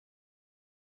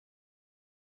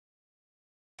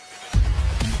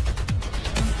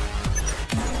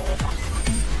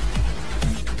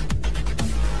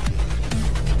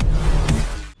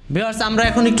Viewers, আমরা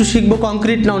এখন একটু শিখব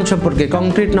কংক্রিট নাউন সম্পর্কে।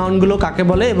 কংক্রিট নাউনগুলো কাকে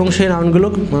বলে এবং সেই নাউনগুলো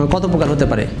কত প্রকার হতে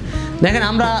পারে। দেখেন,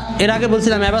 আমরা এর আগে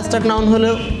বলছিলাম অ্যাবস্ট্রাক্ট নাউন হলো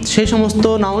সেই সমস্ত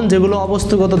নাউন যেগুলো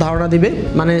অবস্তুগত ধারণা দিবে,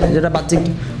 মানে যেটা বাহ্যিক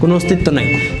কোনো অস্তিত্ব নেই।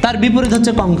 তার বিপরীত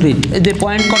হচ্ছে কংক্রিট। এই যে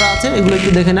পয়েন্ট করা আছে এগুলো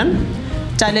একটু দেখে নেন,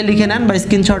 চাইলে লিখে নেন বা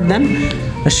স্ক্রিনশট দেন।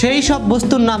 সেই সব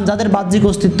বস্তুর নাম যাদের বাহ্যিক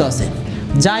অস্তিত্ব আছে,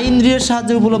 যা ইন্দ্রিয়ের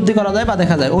সাহায্যে উপলব্ধি করা যায় বা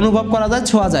দেখা যায়, অনুভব করা যায়,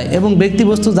 ছোঁয়া যায় এবং ব্যক্তি,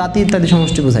 বস্তু, জাতি ইত্যাদি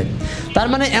সমষ্টি বোঝায়। তার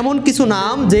মানে এমন কিছু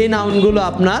নাম যেই নাউনগুলো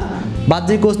আপনার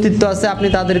বাহ্যিক অস্তিত্ব আছে, আপনি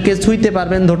তাদেরকে ছুঁইতে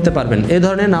পারবেন, ধরতে পারবেন। এই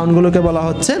ধরনের নাউনগুলোকে বলা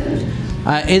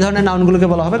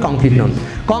হবে কংক্রিট নাউন।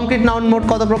 কংক্রিট নাউন মোট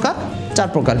কত প্রকার? 4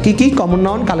 প্রকার। কি কি? Common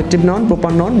noun, collective noun,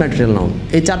 proper noun, material noun.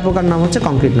 এই 4 প্রকার নাম হচ্ছে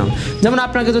কংক্রিট নাউন। যেমন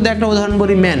আপনাকে যদি একটা উদাহরণ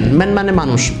বলি, ম্যান মানে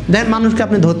মানুষ। দেখেন, মানুষকে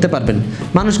আপনি ধরতে পারবেন,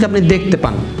 মানুষকে আপনি দেখতে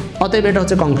পান, অতএব এটা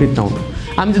হচ্ছে কংক্রিট নাউন।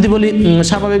 আমি যদি বলি,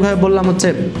 স্বাভাবিকভাবে বললাম হচ্ছে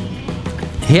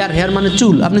হেয়ার মানে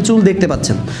চুল, আপনি চুল দেখতে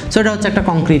পাচ্ছেন, সো এটা হচ্ছে একটা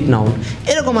কংক্রিট নাউন।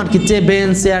 এরকম আর কি,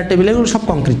 বেঞ্চ, চেয়ার, টেবিল, এগুলো সব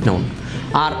কংক্রিট নাউন।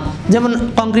 আর যেমন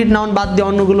কংক্রিট নাউন বাদ দিয়ে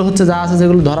অন্যগুলো হচ্ছে যা আছে,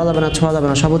 যেগুলো ধরা যাবে না, ছোঁয়া যাবে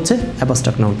না, সব হচ্ছে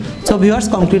abstract noun. So viewers,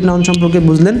 concrete noun সম্পর্কে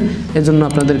বুঝলেন, এজন্য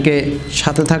আপনাদেরকে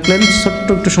সাথে থাকলেন, ছোট্ট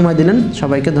একটু সময় দিলেন।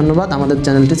 সবাইকে ধন্যবাদ। আমাদের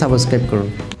চ্যানেলটি সাবস্ক্রাইব করুন।